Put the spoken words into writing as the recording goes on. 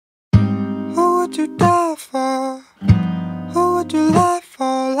would you die for? Who would you lie for,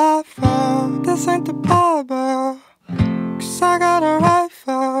 lie for? This ain't the Bible, 'cause I got a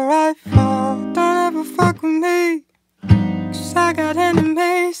rifle, rifle. Don't ever fuck with me, 'cause I got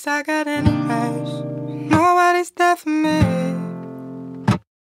enemies, I got enemies. Nobody's there for me.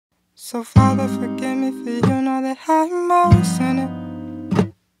 So Father, forgive me, for you know that I'm always in it.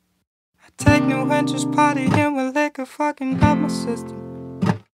 I take new interest, partying with liquor, fucking up my system.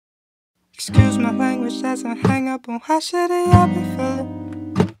 Excuse my language as I hang up on how shitty I be feeling.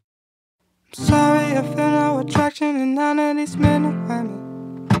 I'm sorry, I feel no attraction in none of these men and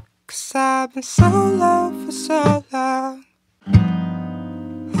women, 'cause I've been so low for so long.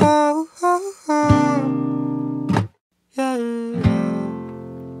 Oh, oh, oh, yeah, yeah.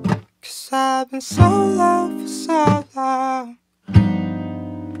 'Cause I've been so low for so long.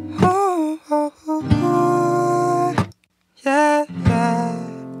 Oh, oh, oh, oh, yeah, yeah,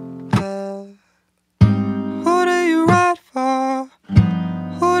 yeah. Who do you ride for?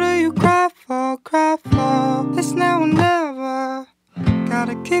 Who do you cry for, cry for? It's now or never.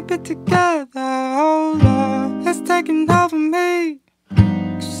 Gotta keep it together, oh Lord. It's taking over me,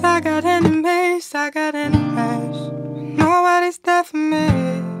 'cause I got enemies, I got enemies. Nobody's there for me.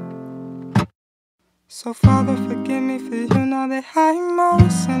 So Father, forgive me, for you know that I'm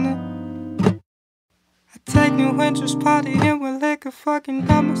always in it. I take new interest, partying with liquor, fucking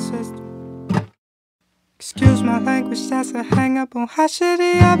up my system. Excuse my language as I hang up on how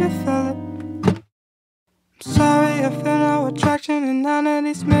shitty I be feeling. I'm sorry, I feel no attraction in none of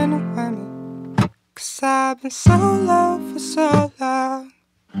these men and women, 'cause I've been so low for so long.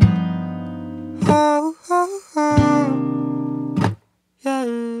 Oh, oh, oh, yeah,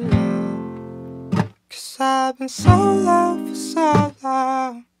 yeah. 'Cause I've been so low for so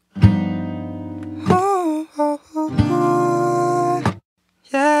long. Oh, oh, oh, oh,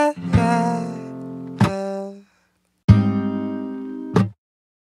 yeah, yeah, yeah.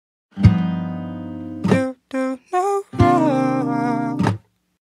 You do no wrong,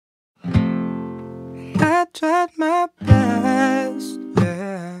 and I tried my best,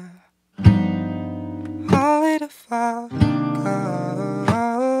 yeah, only to fall.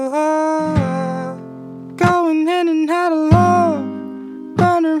 Going in and out of love,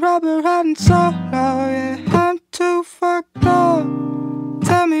 burning rubber, riding solo, yeah, I'm too fucked up.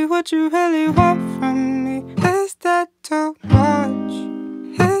 Tell me what you really want from me. Is that too much?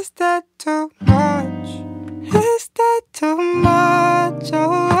 Is that too much? Is that too much? Oh,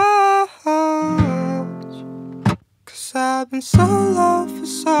 oh, oh. 'Cause I've been so low for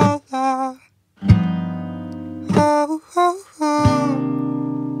so long. Oh, oh, oh,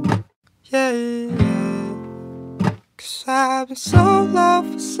 yeah, yeah. 'Cause I've been so